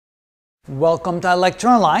Welcome to Lecture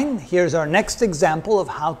Online. Here's our next example of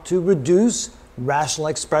how to reduce rational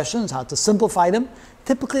expressions, how to simplify them.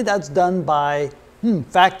 Typically that's done by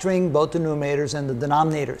factoring both the numerators and the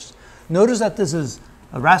denominators. Notice that this is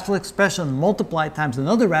a rational expression multiplied times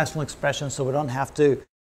another rational expression, so we don't have to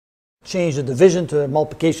change the division to a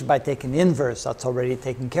multiplication by taking the inverse. That's already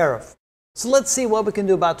taken care of. So let's see what we can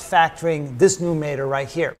do about factoring this numerator right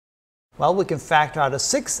here. Well, we can factor out a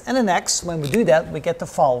 6 and an x. When we do that, we get the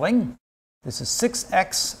following. This is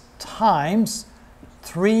 6x times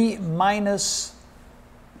 3 minus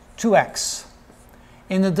 2x.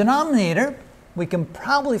 In the denominator, we can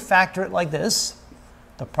probably factor it like this,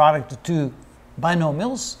 the product of two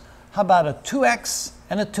binomials. How about a 2x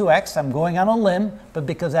and a 2x? I'm going on a limb, but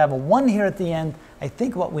because I have a 1 here at the end, I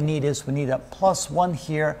think what we need is we need a plus 1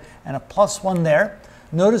 here and a plus 1 there.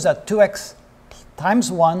 Notice that 2x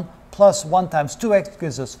times 1 plus 1 times 2x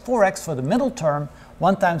gives us 4x for the middle term.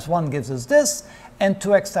 1 times 1 gives us this, and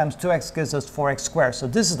 2x times 2x gives us 4x squared. So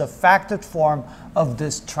this is the factored form of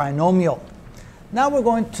this trinomial. Now we're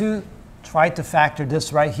going to try to factor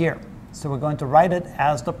this right here. So we're going to write it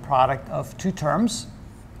as the product of two terms,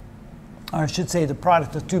 or I should say the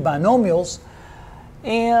product of two binomials.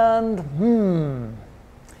 And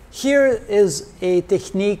here is a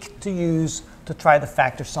technique to use to try to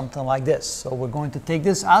factor something like this. So we're going to take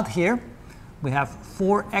this out here. We have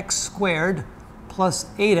 4x squared plus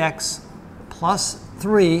 8x plus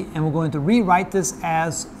 3, and we're going to rewrite this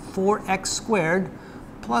as 4x squared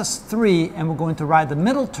plus 3, and we're going to write the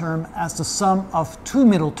middle term as the sum of two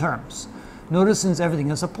middle terms. Notice since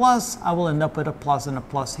everything is a plus, I will end up with a plus and a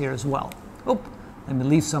plus here as well. Let me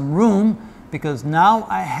leave some room, because now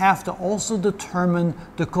I have to also determine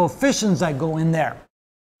the coefficients that go in there.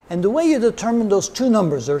 And the way you determine those two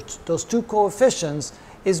numbers, or those two coefficients,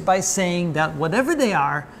 is by saying that whatever they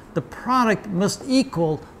are, the product must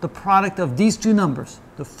equal the product of these two numbers,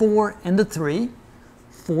 the 4 and the 3,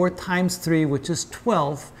 4 times 3, which is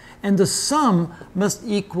 12, and the sum must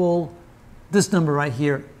equal this number right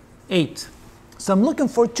here, 8. So I'm looking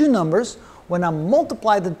for two numbers. When I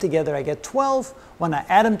multiply them together, I get 12. When I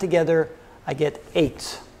add them together, I get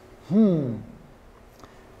 8.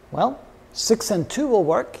 Well, 6 and 2 will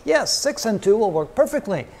work. Yes, 6 and 2 will work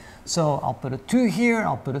perfectly. So I'll put a 2 here,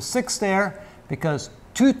 I'll put a 6 there, because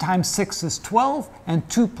 2 times 6 is 12, and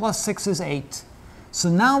 2 plus 6 is 8. So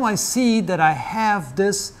now I see that I have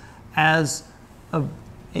this as a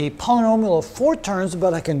polynomial of 4 terms,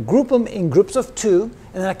 but I can group them in groups of 2,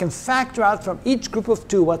 and then I can factor out from each group of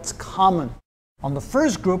 2 what's common. On the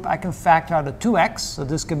first group, I can factor out a 2x, so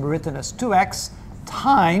this can be written as 2x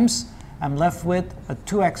times, I'm left with a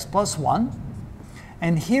 2x plus 1.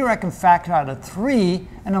 And here I can factor out a 3,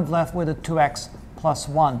 and I'm left with a 2x plus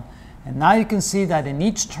 1. And now you can see that in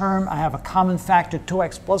each term I have a common factor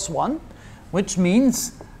 2x plus 1, which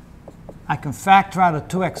means I can factor out a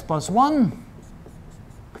 2x plus 1,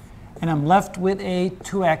 and I'm left with a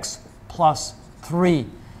 2x plus 3.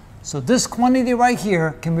 So this quantity right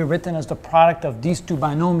here can be written as the product of these two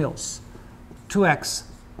binomials, 2x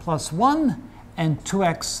plus 1 and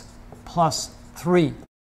 2x plus 3.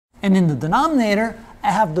 And in the denominator, I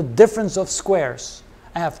have the difference of squares.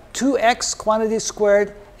 I have 2x quantity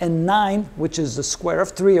squared and 9, which is the square of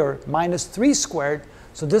 3, or minus 3 squared.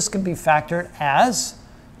 So this can be factored as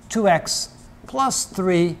 2x plus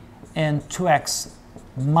 3 and 2x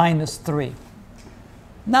minus 3.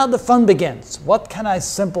 Now the fun begins. What can I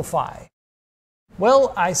simplify?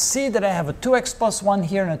 Well, I see that I have a 2x plus 1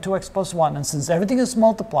 here and a 2x plus 1. And since everything is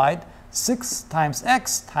multiplied, 6 times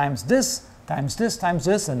x times this, times this, times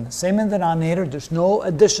this, and the same in the denominator. There's no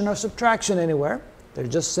addition or subtraction anywhere. They're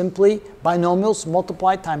just simply binomials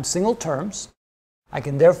multiplied times single terms. I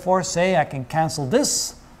can therefore say I can cancel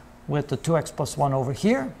this with the 2x plus 1 over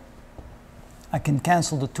here. I can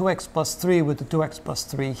cancel the 2x plus 3 with the 2x plus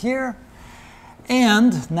 3 here.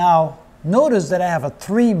 And now notice that I have a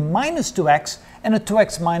 3 minus 2x and a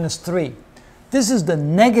 2x minus 3. This is the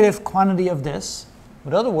negative quantity of this.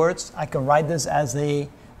 In other words, I can write this as a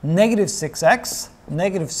negative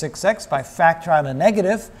 6x by factor out a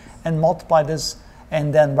negative and multiply this,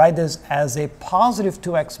 and then write this as a positive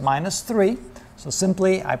 2x minus 3. So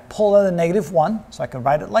simply I pull out a negative 1, so I can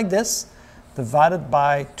write it like this, divided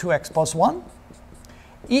by 2x plus 1,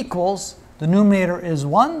 equals, the numerator is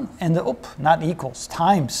 1, and the, not equals,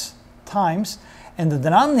 times, and the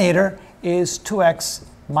denominator is 2x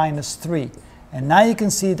minus 3. And now you can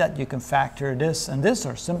see that you can factor this and this,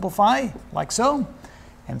 or simplify, like so.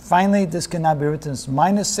 And finally, this can now be written as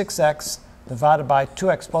minus 6x divided by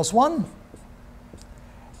 2x plus 1.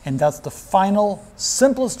 And that's the final,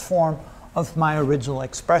 simplest form of my original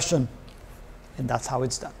expression. And that's how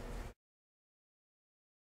it's done.